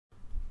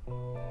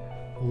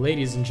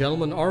Ladies and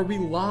gentlemen, are we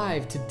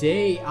live?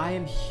 Today I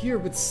am here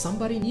with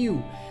somebody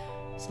new.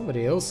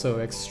 Somebody also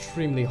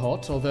extremely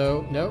hot,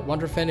 although, no,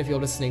 Wonder Fan, if you're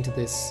listening to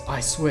this, I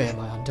swear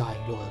my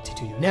undying loyalty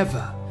to you.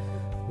 Never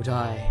would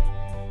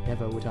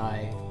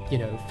I, you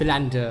know,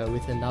 philander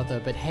with another.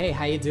 But hey,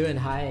 how you doing?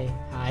 Hi.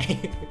 Hi.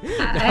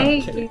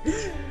 No,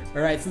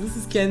 alright, so this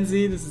is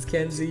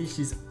Kenzi.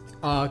 She's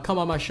come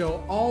on my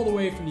show all the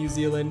way from New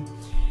Zealand.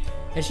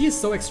 And she is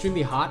so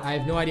extremely hot, I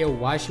have no idea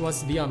why she wants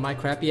to be on my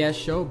crappy ass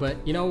show, but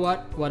you know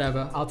what?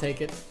 Whatever, I'll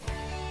take it.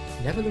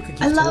 Never look a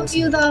gift I love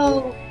you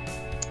though.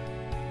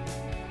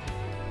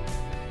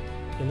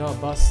 You know,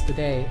 boss,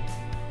 today,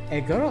 a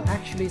girl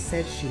actually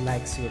said she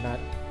likes you, but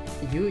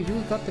you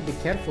got to be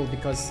careful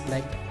because,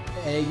 like,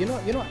 you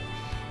know,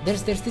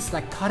 there's this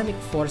like karmic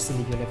force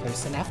in the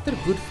universe, and after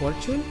good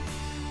fortune,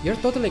 you're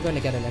totally going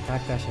to get an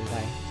attack crash and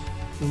die.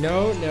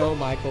 No,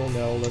 Michael,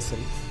 no, listen.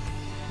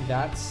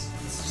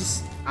 It's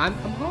just, I'm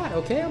hot,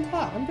 okay? I'm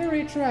hot. I'm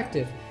very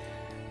attractive.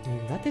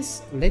 That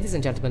is, ladies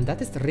and gentlemen,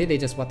 that is really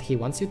just what he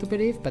wants you to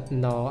believe. But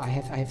no, I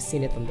have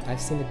seen it. I've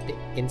seen it the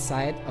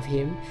inside of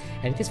him,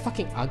 and it is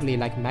fucking ugly,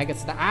 like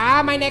maggots.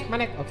 My neck.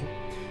 Okay.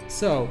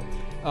 So,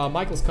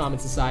 Michael's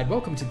comments aside,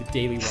 welcome to the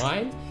Daily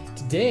Whine.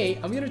 Today,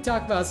 I'm gonna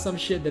talk about some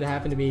shit that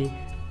happened to me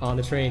on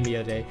the train the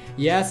other day.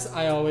 Yes,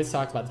 I always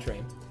talk about the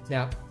train.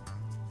 Now,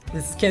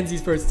 this is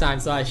Kenzi's first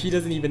time, so she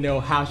doesn't even know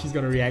how she's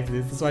gonna react to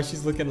this. That's why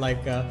she's looking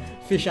like a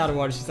fish out of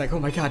water. She's like, oh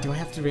my god, do I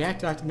have to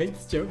react? Do I have to make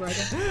this joke right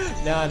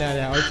now?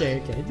 No.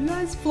 Okay. You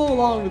guys flow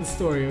along with the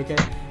story, okay?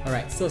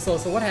 Alright, so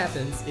what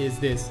happens is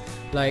this.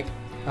 Like,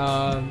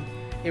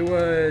 it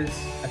was,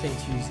 I think,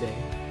 Tuesday,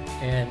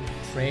 and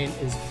train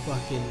is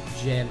fucking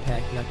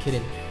jam-packed, not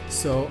kidding.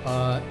 So,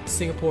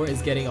 Singapore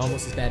is getting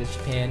almost as bad as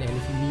Japan, and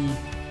if you need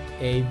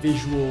a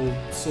visual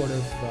sort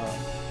of,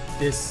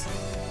 this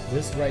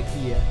right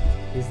here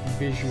is the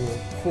visual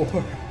for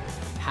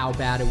how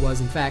bad it was.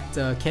 In fact,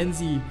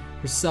 Kenzi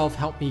herself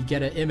helped me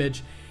get an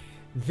image.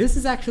 This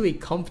is actually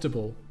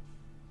comfortable.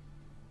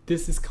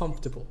 This is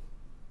comfortable.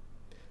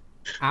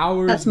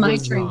 Ours That's my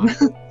was train. not.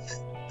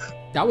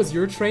 That was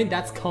your train?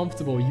 That's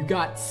comfortable. You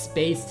got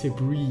space to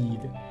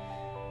breathe.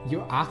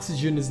 Your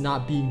oxygen is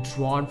not being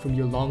drawn from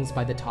your lungs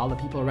by the taller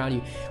people around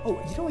you. Oh,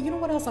 you know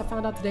what else I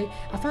found out today?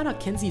 I found out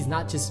Kenzi is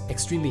not just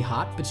extremely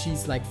hot, but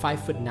she's like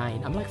 5'9".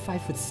 I'm like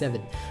 5'7".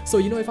 So,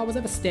 you know, if I was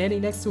ever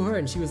standing next to her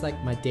and she was like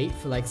my date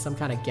for like some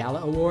kind of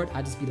gala award,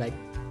 I'd just be like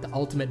the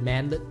ultimate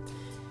manlet.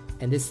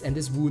 And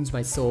this wounds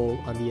my soul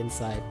on the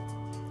inside.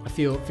 I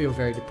feel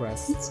very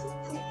depressed.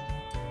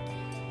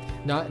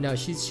 No,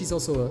 she's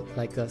also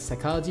like a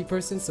psychology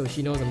person, so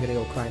she knows I'm gonna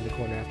go cry in the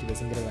corner after this.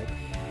 I'm gonna like,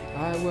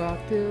 I walk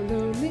the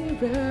lonely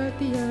road,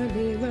 the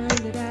only one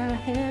that I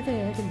have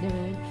ever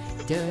known.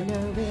 Don't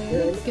know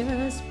where it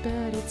goes,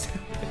 but it's...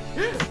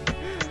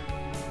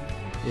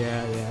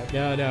 yeah,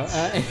 no.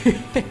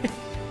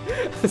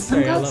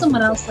 Sorry, I'm glad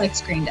someone else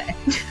likes Green Day.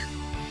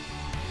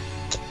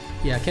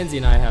 Yeah, Kenzi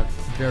and I have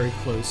very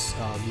close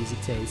music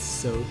tastes,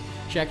 so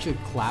she actually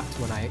clapped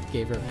when I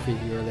gave her a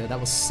preview earlier. That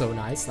was so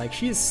nice. Like,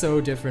 she is so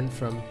different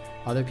from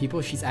other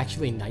people. She's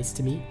actually nice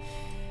to me.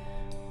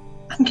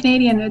 I'm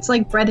Canadian, it's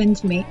like bred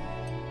into me.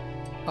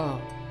 Oh,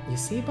 you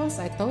see, boss,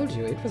 I told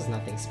you, it was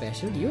nothing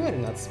special. You are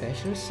not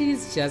special,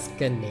 she's just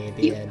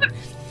Canadian.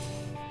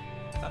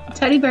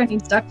 Teddy bear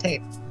needs duct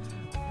tape.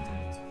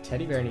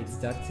 Teddy bear needs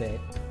duct tape.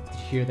 Did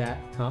you hear that?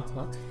 Huh?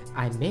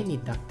 I may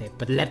need duct tape,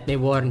 but let me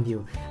warn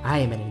you, I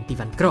am an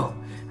Antivan Crow.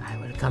 I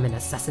will come and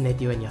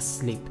assassinate you in your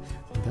sleep.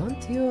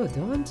 Don't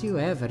you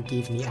ever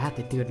give me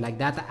attitude like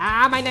that.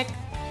 Ah, my neck!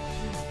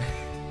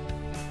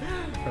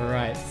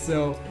 Alright,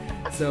 so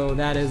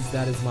that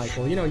is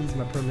Michael. You know, he's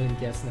my permanent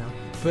guest now.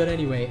 But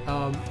anyway,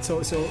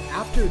 so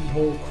after the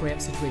whole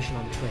cramp situation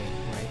on the train,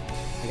 right?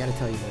 I gotta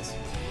tell you this.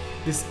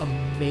 This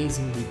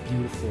amazingly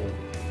beautiful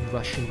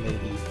Russian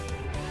lady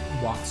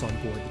walks on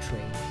board the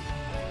train.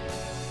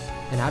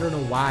 And I don't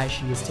know why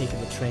she was taking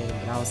the train,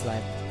 but I was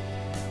like,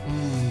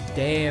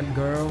 damn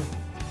girl.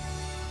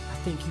 I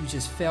think you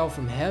just fell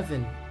from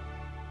heaven.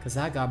 'Cause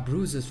I got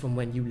bruises from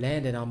when you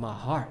landed on my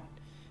heart.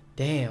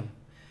 Damn.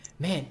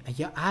 Man, are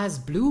your eyes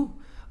blue?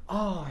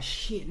 Oh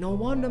shit, no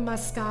wonder my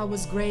sky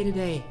was gray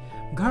today.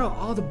 Girl,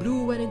 all the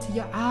blue went into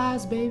your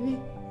eyes, baby.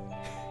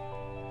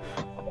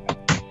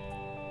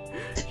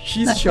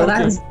 She's choking.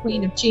 I was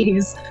queen of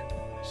cheese.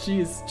 She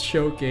is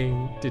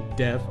choking to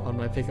death on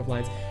my pickup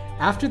lines.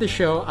 After the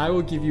show, I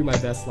will give you my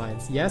best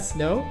lines. Yes?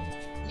 No?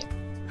 Yeah.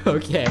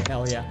 Okay,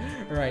 hell yeah.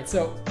 Alright,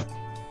 so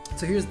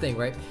here's the thing,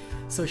 right?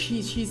 So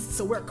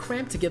so we're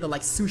cramped together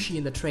like sushi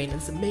in the train, and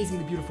this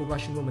amazingly beautiful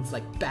Russian woman's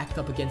like backed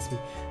up against me.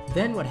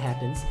 Then what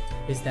happens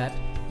is that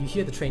you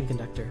hear the train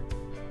conductor.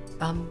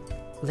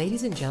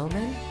 Ladies and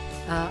gentlemen,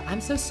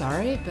 I'm so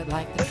sorry, but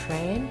like the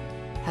train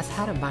has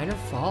had a minor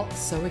fault,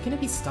 so we're gonna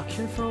be stuck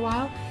here for a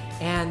while,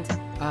 and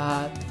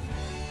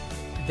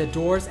the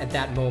doors at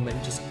that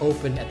moment just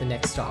open at the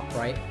next stop,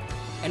 right?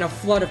 And a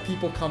flood of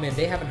people come in.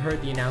 They haven't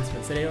heard the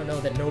announcement, so they don't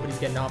know that nobody's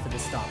getting off at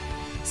this stop.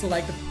 So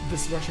like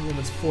this Russian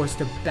woman's forced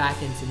to back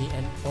into me,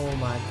 and oh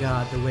my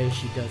god, the way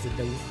she does it,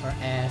 her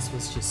ass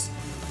was just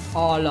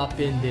all up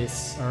in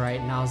this, all right?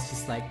 And I was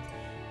just like,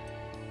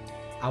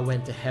 I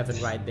went to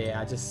heaven right there.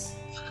 I just,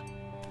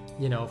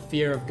 you know,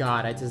 fear of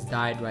God. I just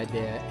died right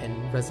there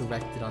and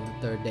resurrected on the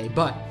third day.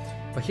 But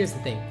here's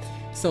the thing.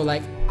 So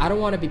like, I don't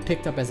want to be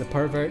picked up as a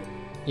pervert,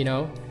 you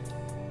know?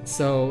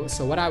 So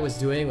what I was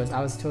doing was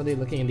I was totally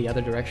looking in the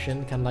other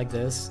direction, kind of like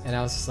this, and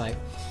I was just like,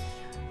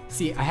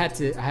 see, I had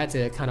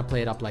to kind of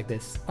play it up like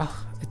this.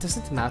 Oh, it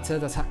doesn't matter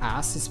that her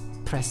ass is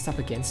pressed up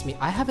against me.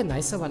 I have a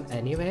nicer one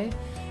anyway.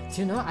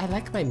 Do you know, I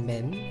like my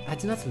men. I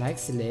do not like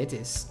the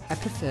ladies. I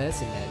prefer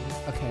the men,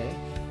 okay?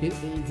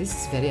 This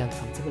is very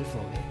uncomfortable for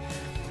me.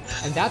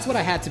 And that's what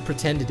I had to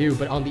pretend to do,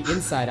 but on the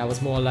inside I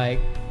was more like,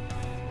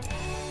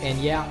 and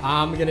yeah,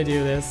 I'm gonna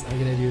do this, I'm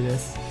gonna do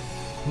this.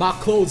 My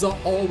clothes are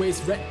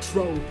always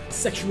retro,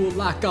 sexual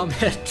like I'm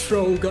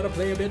hetero. Gonna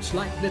play a bitch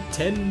like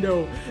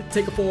Nintendo,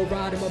 take her for a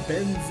ride in my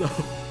Benzo.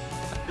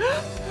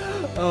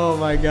 Oh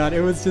my god,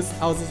 I was just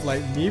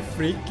like, me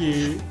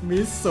freaky,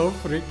 me so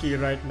freaky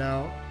right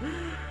now.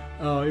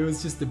 Oh, it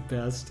was just the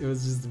best, it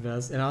was just the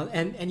best.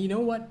 And you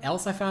know what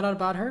else I found out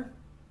about her?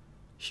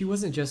 She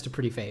wasn't just a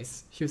pretty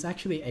face, she was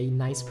actually a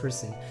nice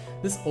person.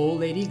 This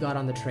old lady got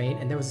on the train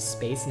and there was a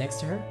space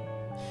next to her.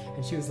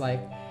 And she was like,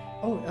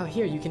 oh,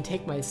 here, you can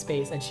take my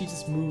space. And she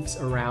just moves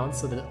around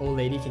so that the old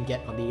lady can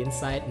get on the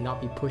inside and not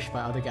be pushed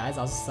by other guys.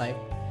 I was just like,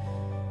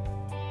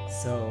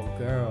 so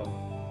girl,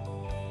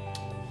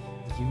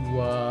 you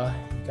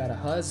got a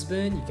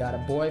husband, you got a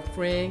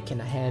boyfriend, can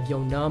I have your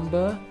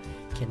number?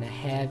 Can I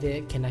have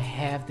it? Can I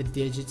have the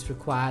digits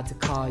required to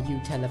call you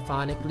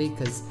telephonically?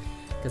 Cause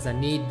I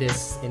need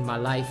this in my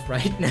life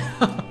right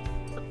now.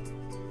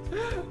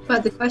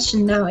 But the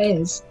question now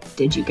is,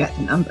 did you get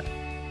the number?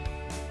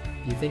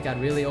 You think I'd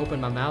really open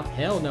my mouth?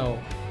 Hell no.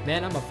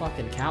 Man, I'm a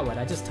fucking coward.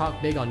 I just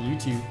talk big on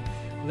YouTube.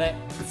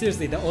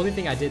 Seriously, the only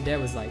thing I did there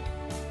was like...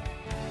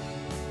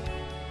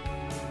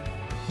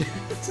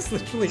 just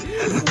literally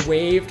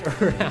waved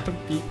around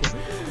people.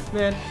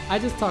 Man, I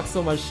just talk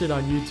so much shit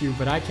on YouTube,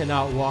 but I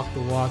cannot walk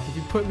the walk. If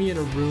you put me in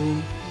a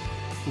room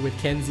with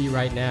Kenzi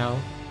right now,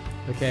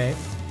 okay?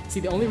 See,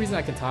 the only reason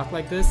I can talk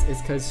like this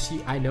is because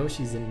I know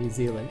she's in New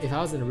Zealand. If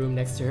I was in a room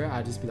next to her,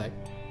 I'd just be like,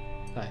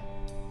 hi.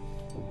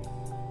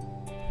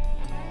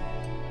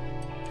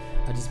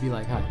 I'd just be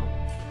like, hi.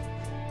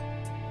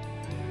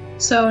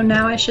 So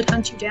now I should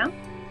hunt you down?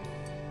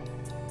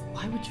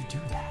 Why would you do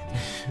that?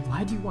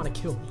 Why do you want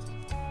to kill me?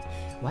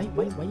 Why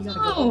you gotta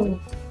go?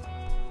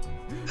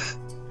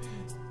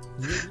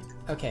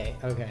 Okay.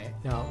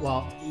 No,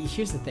 well,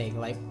 here's the thing,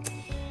 like,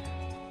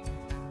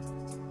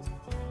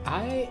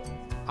 I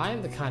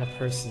am the kind of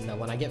person that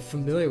when I get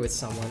familiar with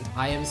someone,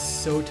 I am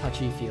so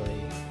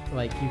touchy-feely.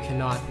 Like, you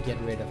cannot get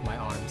rid of my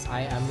arms.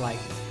 I'm like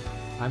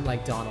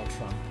Donald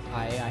Trump.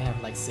 I have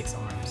like 6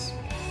 arms.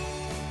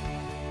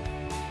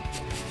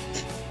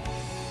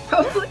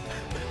 Probably.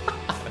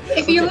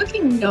 If you're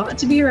looking not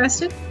to be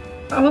arrested,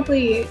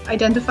 probably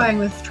identifying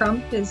with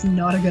Trump is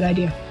not a good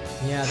idea.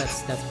 Yeah,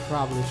 that's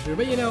probably true.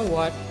 But you know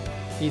what?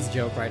 He's a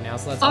joke right now,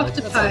 so let's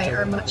Octopi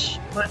are much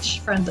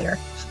friendlier.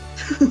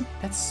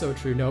 That's so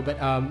true. No, but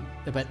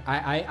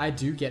I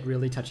do get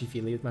really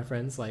touchy-feely with my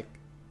friends, like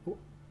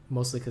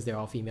mostly because they're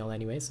all female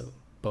anyway, so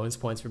bonus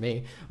points for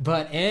me.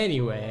 But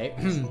anyway,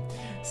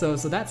 so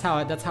that's how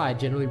I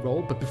generally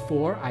roll. But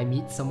before I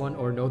meet someone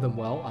or know them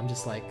well, I'm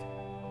just like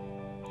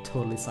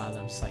totally silent.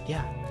 I'm just like,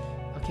 yeah,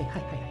 okay,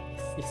 hi,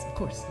 yes, of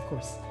course.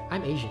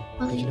 I'm Asian.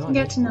 Well, you can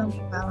get to know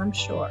me well, I'm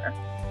sure.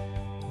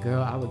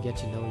 Girl, I would get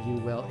to know you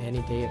well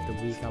any day of the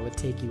week. I would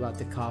take you out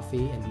to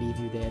coffee and leave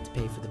you there to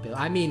pay for the bill.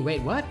 I mean,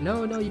 wait, what?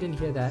 No, you didn't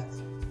hear that.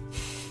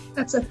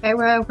 That's okay,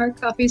 where I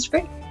work, coffee's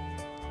free.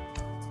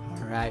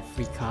 Alright,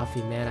 free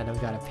coffee, man. I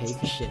don't gotta pay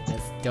for shit.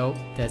 That's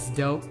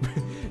dope.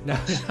 No,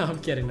 I'm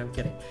kidding.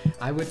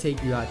 I would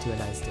take you out to a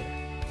nice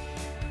dinner.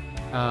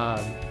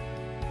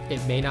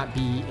 It may not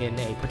be in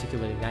a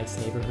particularly nice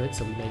neighborhood,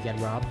 so we may get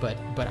robbed, but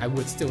I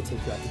would still take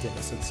you out to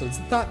dinner. So it's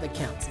the thought that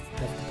counts.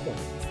 That's the point.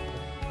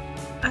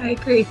 I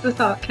agree, the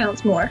thought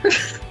counts more.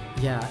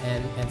 Yeah,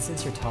 and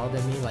since you're taller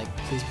than me, like,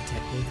 please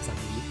protect me, because I'm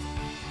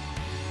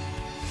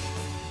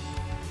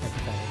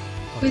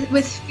weak.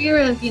 With fear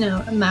of,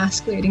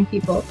 emasculating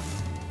people,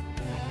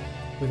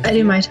 I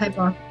do my Thai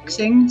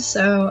boxing,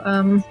 so,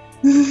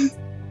 You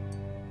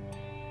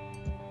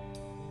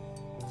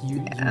do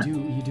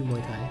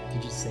Muay Thai? Did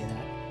you just say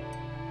that?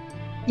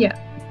 Yeah.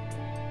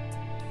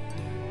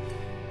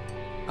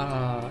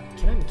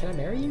 Can I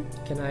marry you?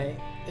 Can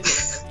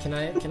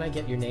I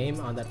get your name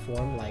on that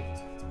form, like,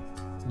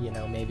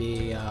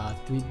 maybe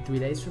 3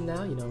 days from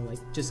now, like,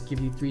 just give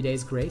you 3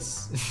 days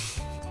grace?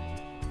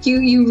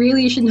 You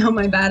really should know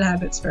my bad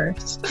habits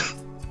first.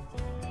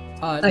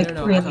 Like,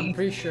 no, really. I'm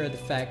pretty sure the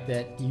fact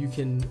that you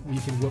can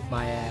whoop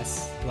my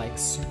ass, like,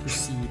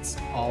 supersedes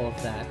all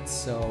of that.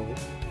 So,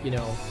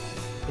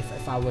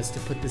 if I was to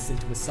put this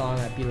into a song,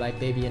 I'd be like,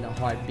 baby, in a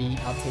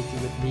heartbeat, I'll take you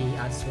with me.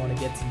 I just want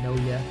to get to know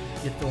ya.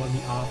 You're throwing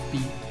me off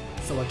beat,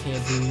 so I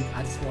can't breathe.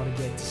 I just want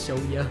to get to show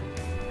ya.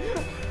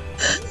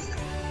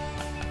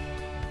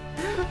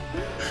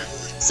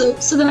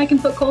 So then I can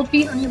put cold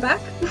feet on your back?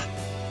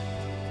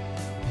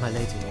 My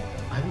lady,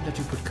 I will let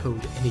you put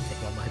code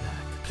anything on my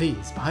back.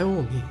 Please, by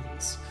all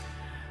means.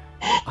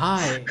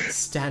 I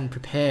stand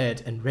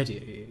prepared and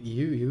ready.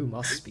 You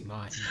must be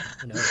mine.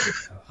 No,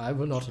 I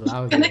will not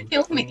allow you. Gonna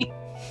kill me.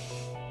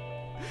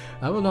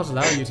 I will not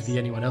allow you to be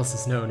anyone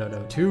else's. No.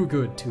 Too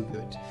good, too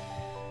good.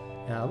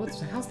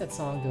 How's that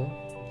song go?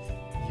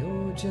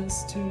 You're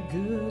just too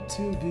good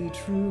to be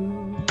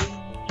true.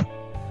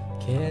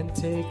 Can't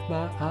take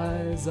my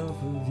eyes off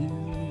of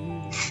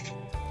you.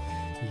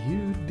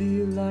 You'd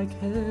be like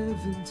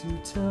heaven to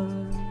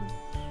touch.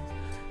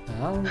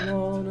 I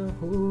wanna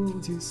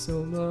hold you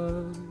so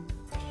much.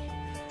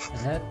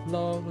 At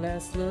long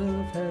last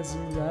love has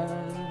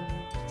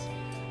arrived,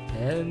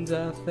 and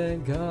I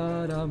thank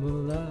God I'm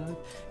alive.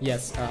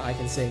 Yes, I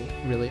can sing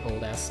really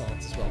old ass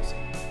songs as well. So.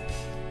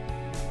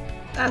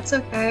 That's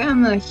okay.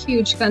 I'm a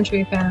huge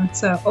country fan,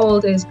 so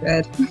old is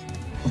good.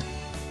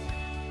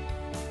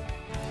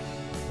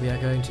 We are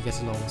going to get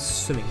along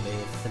swimmingly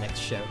with the next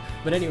show.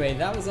 But anyway,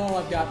 that was all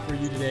I've got for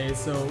you today,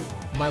 so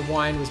my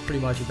whine was pretty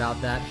much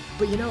about that.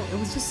 But you know, it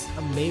was just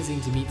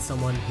amazing to meet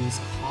someone who's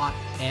hot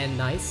and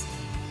nice.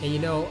 And you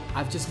know,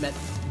 I've just met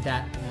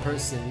that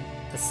person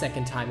a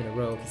second time in a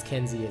row, because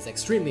Kenzi is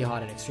extremely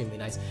hot and extremely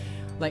nice.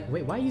 Like,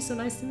 wait, why are you so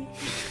nice to me?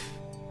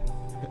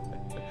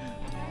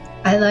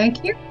 I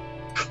like you.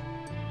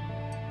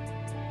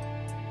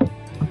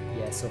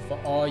 So for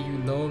all you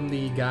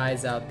lonely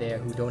guys out there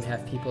who don't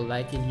have people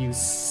liking you,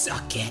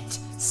 suck it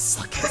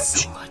so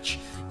much.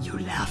 You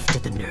laughed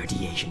at the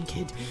nerdy Asian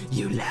kid.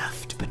 You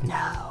laughed, but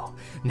now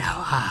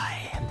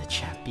I am the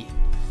champion.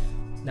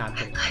 Not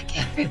I like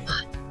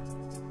everyone.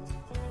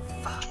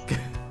 Fuck.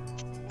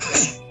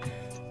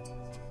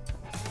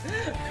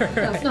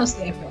 Right. No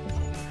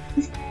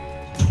favorites.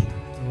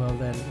 Well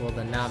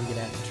then now I'm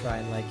gonna have to try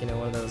and, like, you know,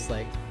 one of those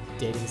like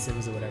dating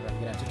sims or whatever. I'm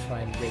gonna have to try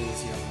and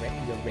raise your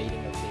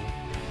rating of me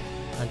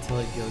until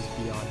it goes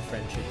beyond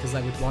friendship, because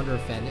like with Wanderer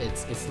Fen,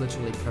 it's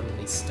literally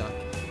permanently stuck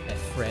at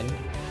friend,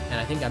 and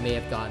I think I may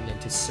have gotten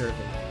into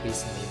servant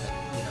recently, but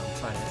you know, I'm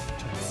trying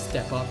to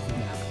step up from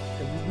that.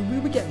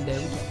 We're getting there.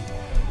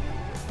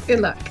 Good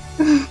luck.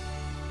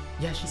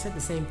 Yeah, she said the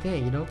same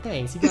thing. You know,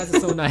 thanks. You guys are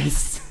so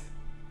nice.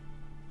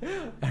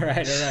 All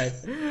right.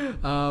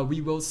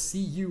 We will see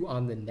you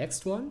on the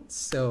next one.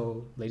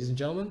 So, ladies and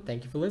gentlemen,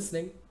 thank you for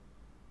listening.